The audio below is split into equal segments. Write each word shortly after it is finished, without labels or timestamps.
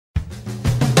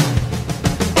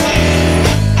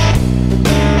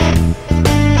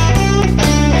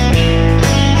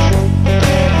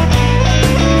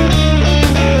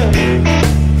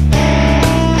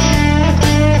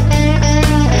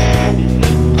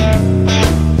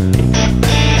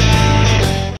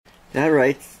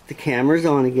The camera's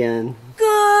on again.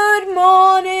 Good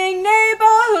morning,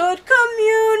 neighborhood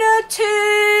community.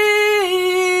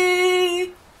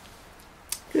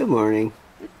 Good morning.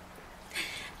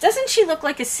 Doesn't she look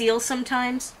like a seal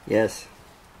sometimes? Yes.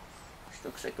 She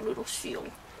looks like a little seal.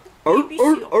 I'm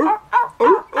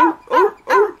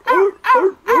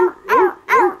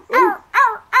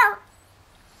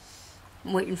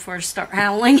waiting for her to start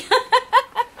howling.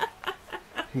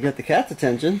 You got the cat's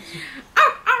attention.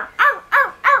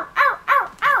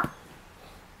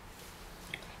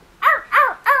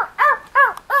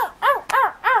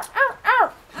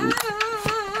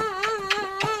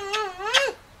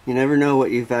 You never know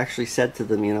what you've actually said to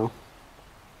them, you know.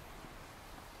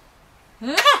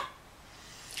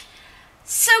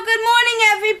 So good morning,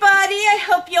 everybody. I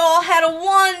hope you all had a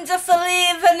wonderful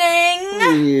evening.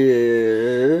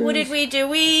 Yes. What did we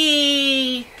do?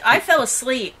 I fell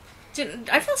asleep.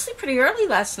 I fell asleep pretty early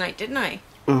last night, didn't I?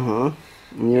 Uh-huh.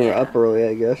 You were up early,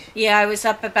 I guess. Yeah, I was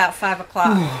up about 5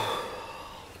 o'clock.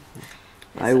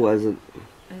 I wasn't.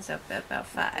 I was up at about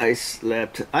 5. I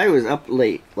slept. I was up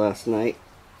late last night.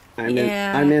 I'm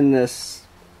Yeah. in this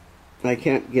I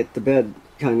can't get to bed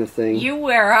kind of thing. You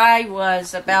where I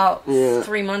was about Yeah.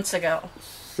 3 months ago.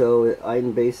 So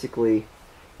I'm basically,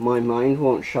 my mind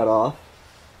won't shut off,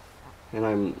 and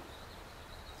I'm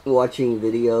watching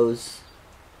videos.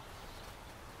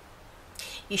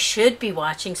 You should be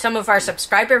watching some of our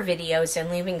subscriber videos and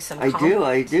leaving some comments.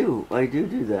 I do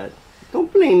that.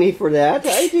 Don't blame me for that.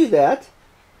 I do that.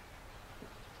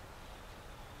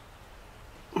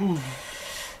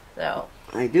 So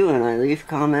I do, and I leave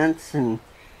comments, and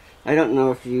I don't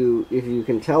know if you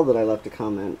can tell that I left a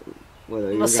comment.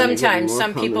 well, sometimes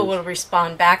some people will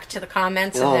respond back to the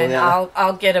comments, and then yeah.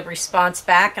 I'll get a response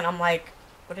back, and I'm like,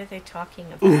 what are they talking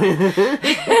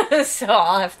about? So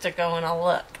I'll have to go and I'll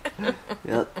look.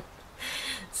 Yep.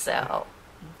 So,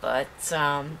 but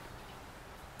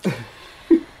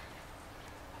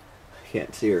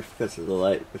Can't see her because of the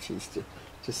light, but she's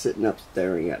just sitting up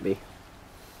staring at me.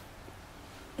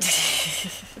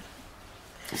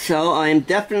 So I'm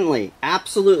definitely,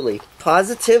 absolutely,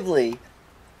 positively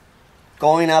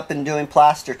going up and doing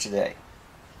plaster today.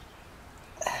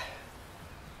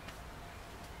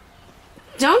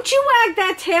 don't you wag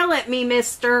that tail at me,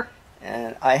 mister.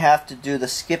 And I have to do the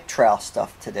skip trowel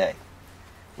stuff today,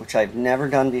 which I've never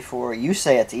done before. You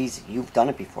say it's easy. You've done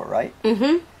it before, right?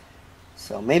 Mm-hmm.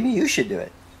 So maybe you should do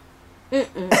it.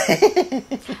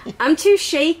 Mm-mm. I'm too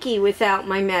shaky without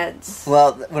my meds.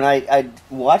 Well, when I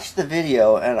watched the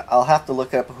video, and I'll have to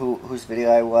look up whose video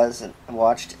I was and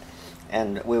watched,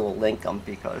 and we will link them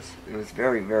because it was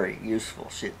very, very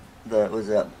useful. It was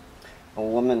a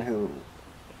woman who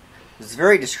was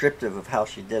very descriptive of how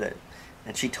she did it,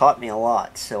 and she taught me a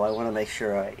lot. So I want to make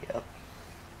sure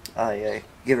I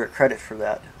give her credit for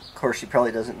that. Of course, she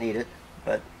probably doesn't need it,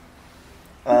 but.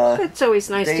 It's always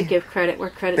nice to give credit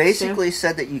where credit's due. Basically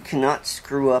said that you cannot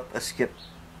screw up a skip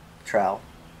trowel.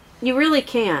 You really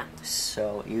can't.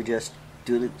 So you just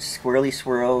do the squirrely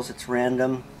swirls. It's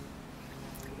random.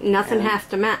 Nothing has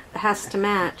to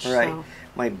match. Right. So.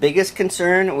 My biggest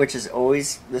concern, which is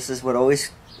always, this is what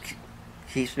always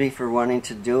keeps me from wanting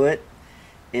to do it,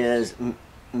 is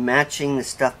matching the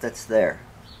stuff that's there.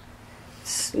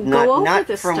 Not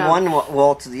from one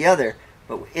wall to the other.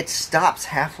 But it stops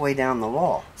halfway down the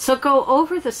wall. So go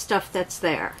over the stuff that's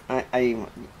there. I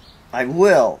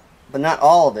will, but not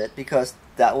all of it, because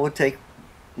that would take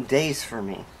days for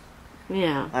me.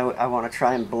 Yeah. I want to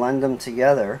try and blend them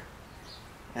together,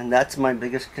 and that's my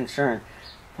biggest concern.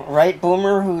 Right,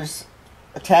 Boomer, who's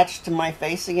attached to my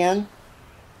face again?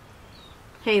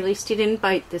 Hey, at least he didn't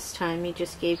bite this time. He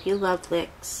just gave you love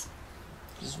licks.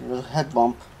 Just a little head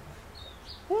bump.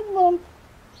 Head bump.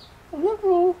 I love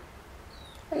you.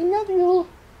 I love you.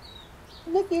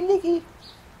 Licky, licky.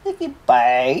 Licky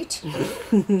bite.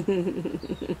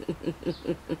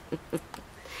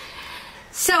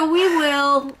 So we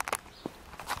will...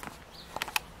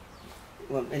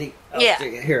 Well, yeah.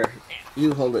 Here,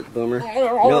 you hold it, Boomer.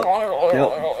 No,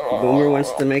 Boomer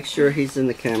wants to make sure he's in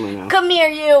the camera now. Come here,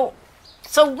 you.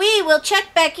 So we will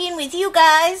check back in with you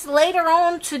guys later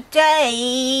on today.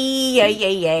 Yay,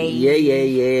 yay, yay. Yay, yay,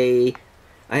 yay.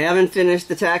 I haven't finished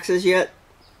the taxes yet,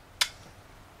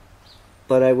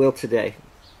 but I will today.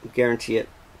 Guarantee it.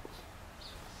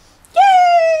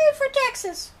 Yay for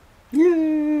taxes.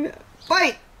 Yay.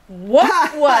 Bite!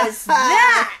 What was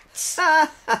that?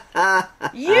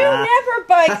 You never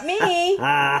bite me.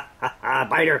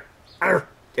 Bite her. Arr,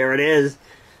 there it is.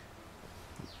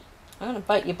 I'm going to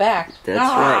bite you back. That's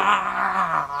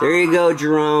right. There you go,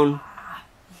 Jerome.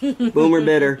 Boomer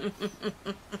bit her.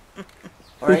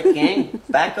 Alright gang,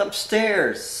 back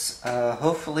upstairs.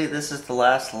 Hopefully this is the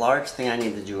last large thing I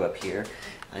need to do up here.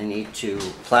 I need to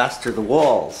plaster the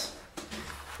walls.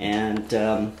 And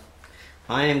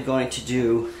I am going to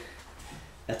do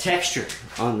a texture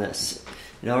on this.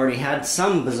 It already had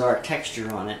some bizarre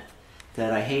texture on it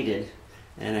that I hated.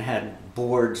 And it had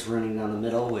boards running down the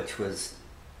middle, which was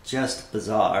just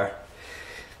bizarre.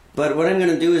 But what I'm going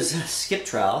to do is skip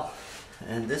trowel.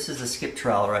 And this is a skip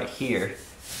trowel right here.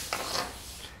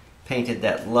 Painted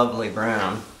that lovely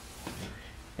brown,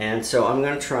 and so I'm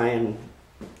going to try and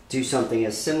do something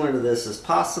as similar to this as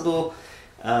possible.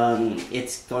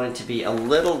 It's going to be a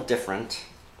little different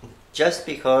just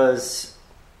because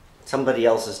somebody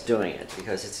else is doing it,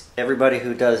 because it's everybody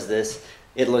who does this,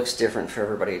 it looks different for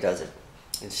everybody who does it.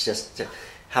 It's just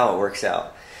how it works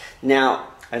out. Now,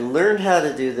 I learned how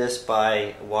to do this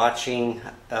by watching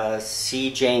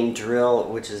seejanedrill,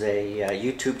 which is a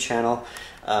YouTube channel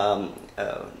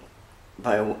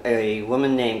by a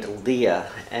woman named Leah,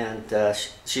 and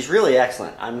she's really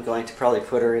excellent. I'm going to probably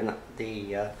put her in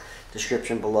the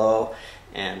description below,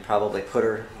 and probably put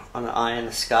her on an eye in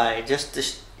the sky, just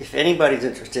if anybody's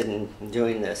interested in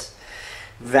doing this.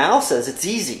 Val says it's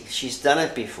easy. She's done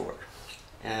it before.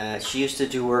 She used to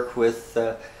do work with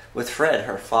Fred,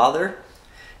 her father,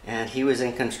 and he was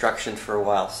in construction for a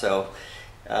while, so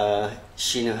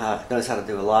she knows how to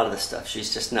do a lot of this stuff.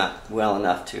 She's just not well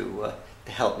enough to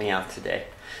help me out today.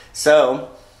 So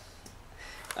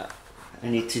I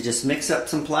need to just mix up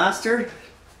some plaster,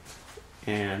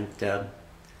 and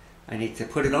I need to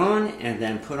put it on and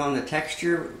then put on the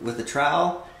texture with the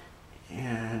trowel,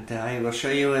 and I will show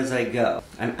you as I go.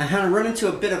 I had to run into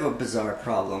a bit of a bizarre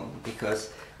problem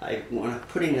because when I'm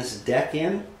putting this deck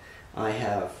in, I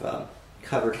have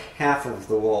covered half of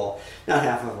the wall, not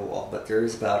half of the wall, but there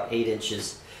is about 8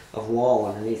 inches of wall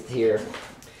underneath here,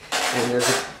 and there's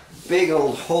a big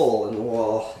old hole in the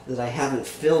wall that I haven't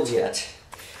filled yet.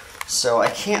 So I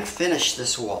can't finish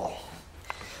this wall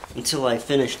until I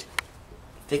finished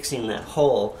fixing that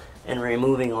hole and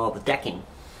removing all the decking.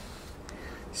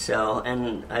 So,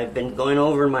 and I've been going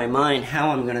over in my mind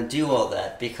how I'm going to do all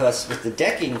that, because with the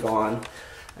decking gone,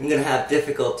 I'm going to have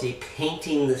difficulty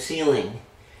painting the ceiling.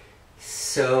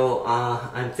 So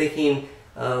I'm thinking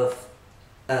of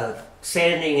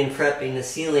sanding and prepping the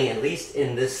ceiling, at least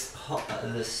in this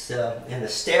in the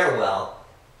stairwell,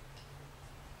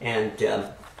 and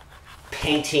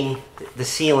painting the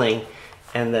ceiling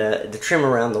and the trim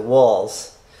around the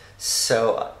walls,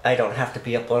 so I don't have to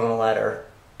be up on a ladder,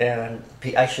 and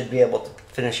I should be able to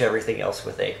finish everything else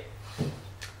with a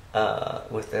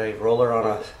roller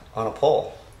on a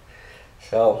pole.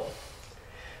 So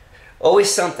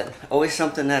always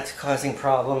something that's causing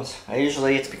problems.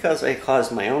 Usually it's because I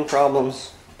caused my own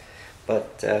problems,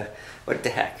 but what the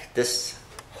heck. This,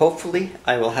 hopefully,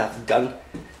 I will have done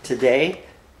today,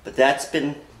 but that's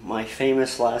been my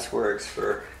famous last words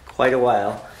for quite a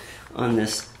while on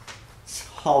this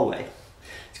hallway.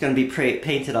 It's going to be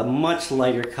painted a much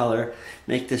lighter color,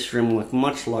 make this room look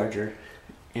much larger,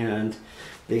 and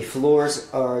the floors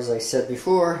are, as I said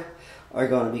before, are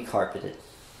going to be carpeted.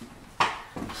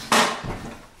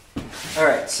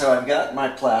 Alright, so I've got my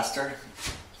plaster.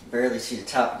 You can barely see the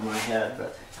top of my head,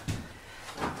 but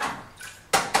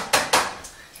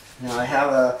now I have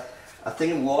a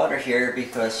thing of water here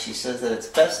because she says that it's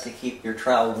best to keep your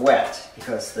trowel wet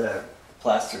because the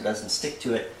plaster doesn't stick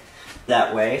to it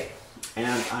that way.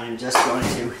 And I'm just going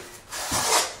to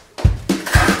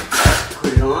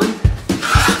put it on.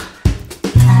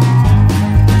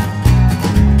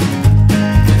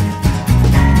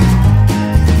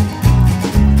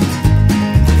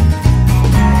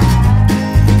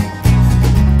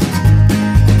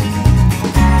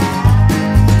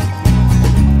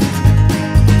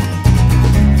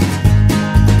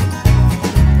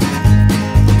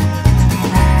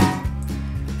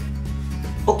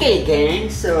 Okay gang,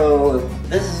 so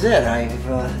this is it.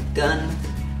 I've done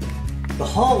the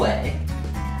hallway.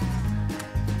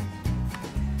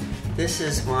 This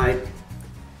is my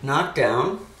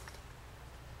knockdown.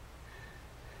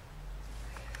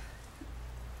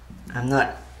 I'm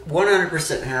not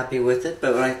 100% happy with it,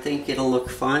 but I think it'll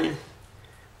look fine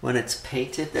when it's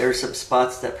painted. There are some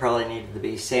spots that probably needed to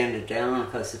be sanded down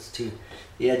because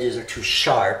the edges are too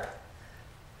sharp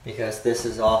because this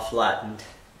is all flattened.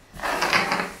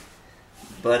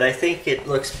 But I think it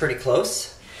looks pretty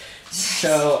close.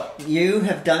 So you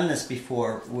have done this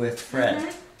before with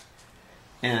Fred,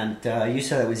 and you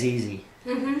said it was easy.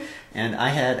 And I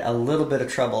had a little bit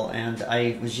of trouble, and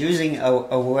I was using a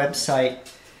website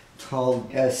called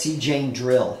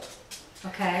seejanedrill.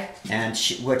 Okay. And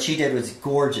what she did was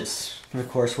gorgeous. And of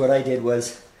course, what I did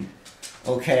was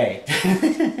okay.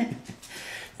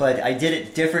 But I did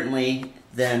it differently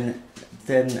than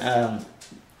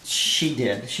she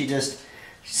did. She just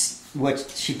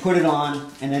she put it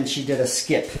on and then she did a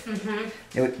skip.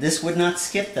 This would not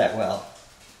skip that well.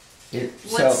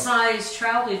 What size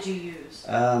trowel did you use?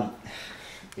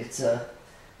 It's the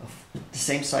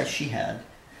same size she had.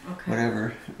 Okay.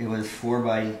 Whatever. It was 4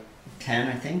 by 10,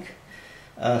 I think.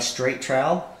 Straight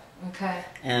trowel. Okay.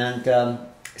 And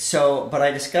but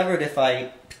I discovered if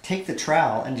I take the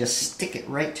trowel and just stick it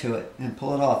right to it and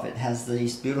pull it off, it has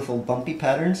these beautiful bumpy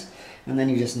patterns, and then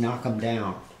you just knock them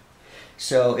down.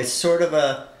 So it's sort of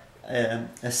a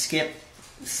skip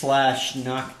 /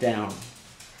 knockdown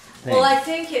thing. Well, I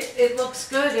think it looks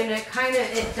good, and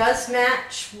it does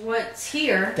match what's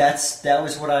here. That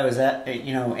was what I was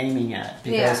aiming at,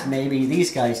 because maybe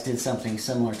these guys did something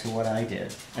similar to what I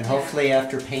did, and hopefully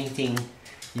after painting,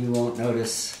 you won't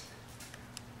notice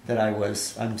that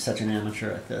I'm such an amateur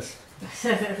at this.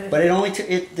 But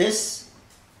this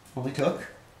only took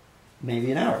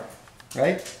maybe an hour,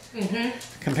 right?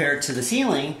 Compared to the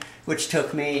ceiling, which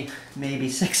took me maybe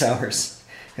 6 hours.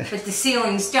 But the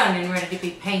ceiling's done and ready to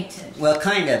be painted. Well,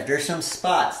 kind of. There's some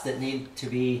spots that need to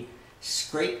be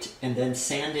scraped and then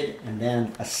sanded and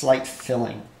then a slight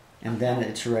filling, and then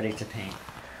it's ready to paint.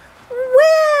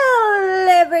 Well,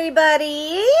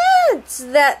 everybody, it's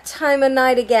that time of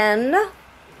night again.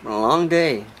 A long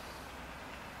day.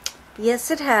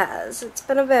 Yes, it has. It's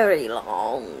been a very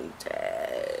long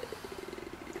day.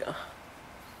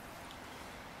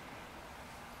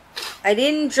 I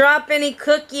didn't drop any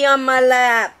cookie on my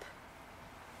lap.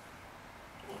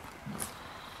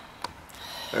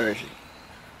 Where is she?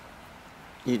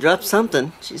 You dropped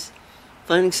something. She's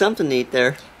finding something to eat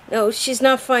there. No, she's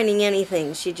not finding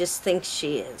anything. She just thinks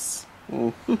she is.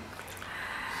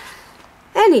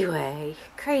 Anyway,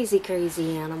 crazy,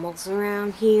 crazy animals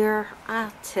around here.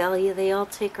 I'll tell you, they all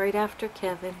take right after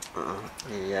Kevin.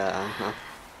 Yeah.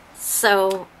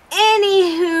 So,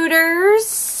 any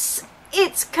hooters,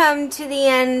 it's come to the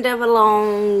end of a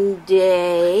long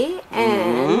day,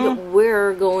 and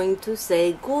we're going to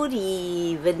say good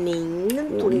evening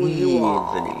to you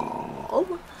all.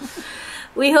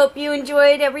 We hope you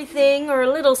enjoyed everything, or a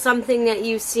little something that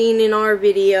you've seen in our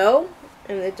video.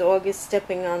 And the dog is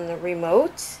stepping on the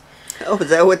remote. Oh, is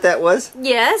that what that was?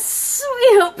 Yes,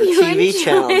 we hope you enjoyed. The TV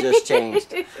channel just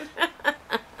changed.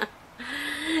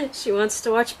 She wants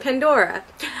to watch Pandora.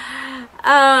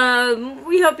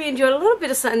 We hope you enjoyed a little bit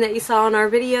of something that you saw in our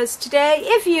videos today.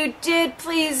 If you did,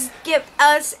 please give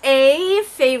us a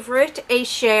favorite, a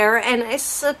share, and a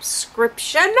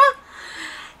subscription.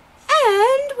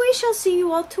 And we shall see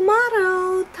you all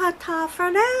tomorrow. Ta-ta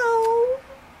for now.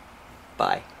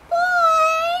 Bye.